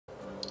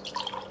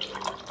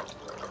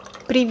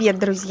Привет,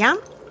 друзья!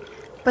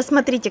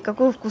 Посмотрите,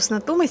 какую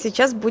вкусноту мы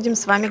сейчас будем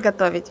с вами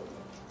готовить.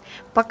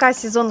 Пока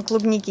сезон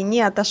клубники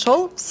не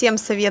отошел, всем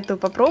советую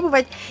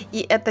попробовать.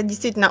 И это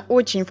действительно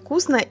очень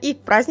вкусно и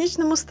к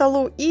праздничному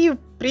столу, и в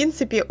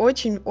принципе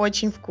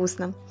очень-очень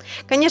вкусно.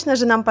 Конечно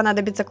же, нам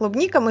понадобится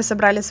клубника, мы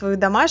собрали свою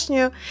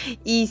домашнюю.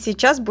 И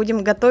сейчас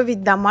будем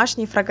готовить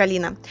домашний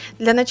фраголино.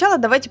 Для начала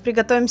давайте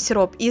приготовим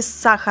сироп. Из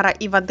сахара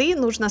и воды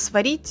нужно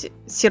сварить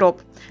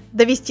сироп,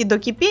 довести до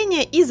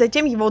кипения, и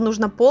затем его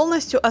нужно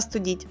полностью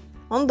остудить.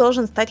 Он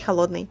должен стать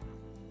холодный.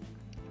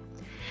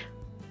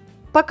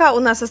 Пока у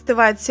нас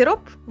остывает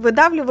сироп,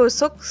 выдавливаю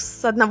сок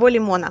с одного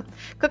лимона.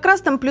 Как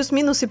раз там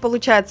плюс-минус и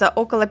получается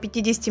около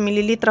 50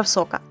 мл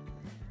сока.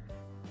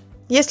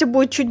 Если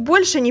будет чуть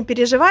больше, не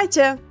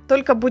переживайте,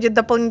 только будет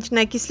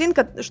дополнительная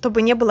кислинка,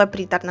 чтобы не было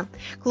приторно.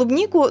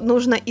 Клубнику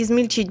нужно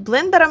измельчить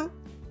блендером.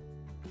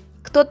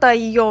 Кто-то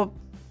ее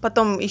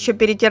потом еще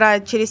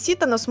перетирает через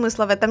сито, но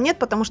смысла в этом нет,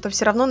 потому что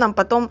все равно нам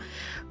потом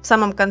в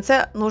самом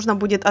конце нужно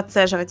будет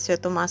отцеживать всю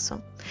эту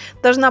массу.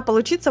 Должна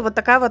получиться вот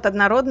такая вот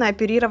однородная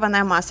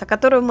пюрированная масса,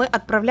 которую мы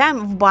отправляем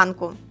в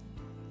банку.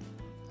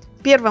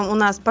 Первым у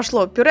нас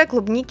пошло пюре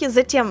клубники,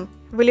 затем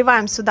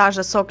выливаем сюда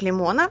же сок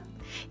лимона,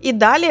 и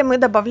далее мы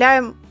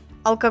добавляем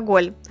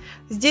алкоголь.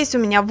 Здесь у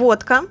меня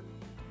водка.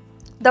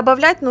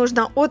 Добавлять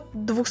нужно от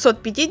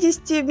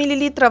 250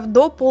 мл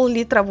до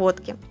пол-литра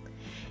водки.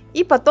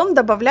 И потом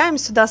добавляем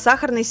сюда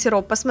сахарный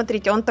сироп.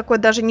 Посмотрите, он такой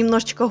даже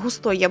немножечко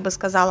густой, я бы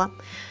сказала.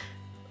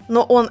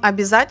 Но он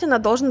обязательно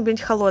должен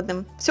быть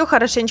холодным. Все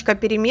хорошенечко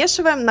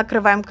перемешиваем,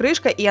 накрываем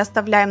крышкой и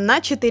оставляем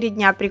на 4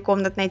 дня при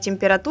комнатной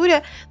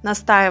температуре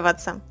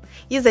настаиваться.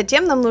 И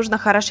затем нам нужно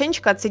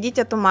хорошенечко отцедить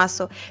эту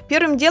массу.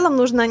 Первым делом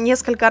нужно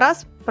несколько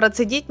раз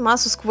процедить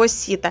массу сквозь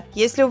сито.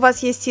 Если у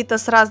вас есть сито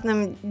с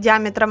разным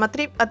диаметром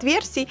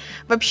отверстий,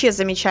 вообще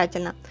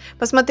замечательно.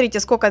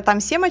 Посмотрите, сколько там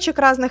семечек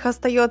разных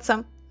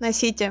остается на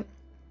сите.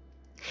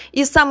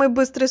 И самый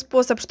быстрый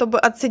способ, чтобы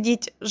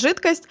отцедить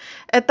жидкость,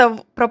 это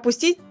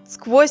пропустить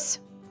сквозь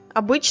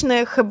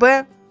обычную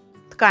ХБ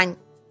ткань.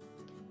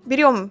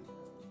 Берем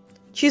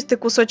чистый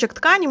кусочек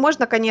ткани,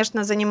 можно,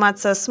 конечно,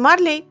 заниматься с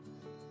марлей.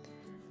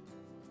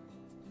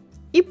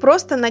 И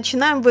просто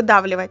начинаем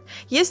выдавливать.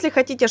 Если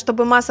хотите,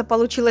 чтобы масса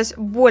получилась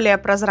более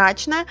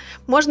прозрачная,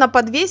 можно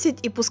подвесить,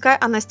 и пускай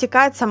она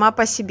стекает сама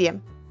по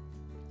себе.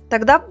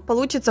 Тогда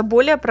получится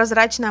более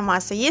прозрачная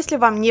масса. Если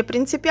вам не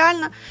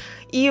принципиально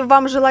и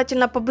вам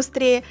желательно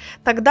побыстрее,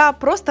 тогда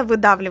просто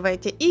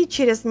выдавливаете, и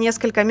через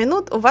несколько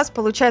минут у вас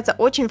получается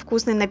очень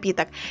вкусный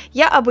напиток.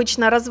 Я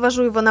обычно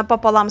развожу его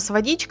напополам с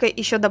водичкой,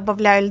 еще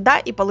добавляю льда,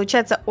 и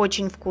получается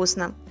очень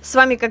вкусно. С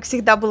вами, как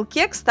всегда, был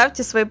Кекс.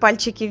 Ставьте свои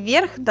пальчики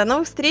вверх. До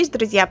новых встреч,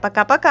 друзья.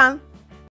 Пока-пока!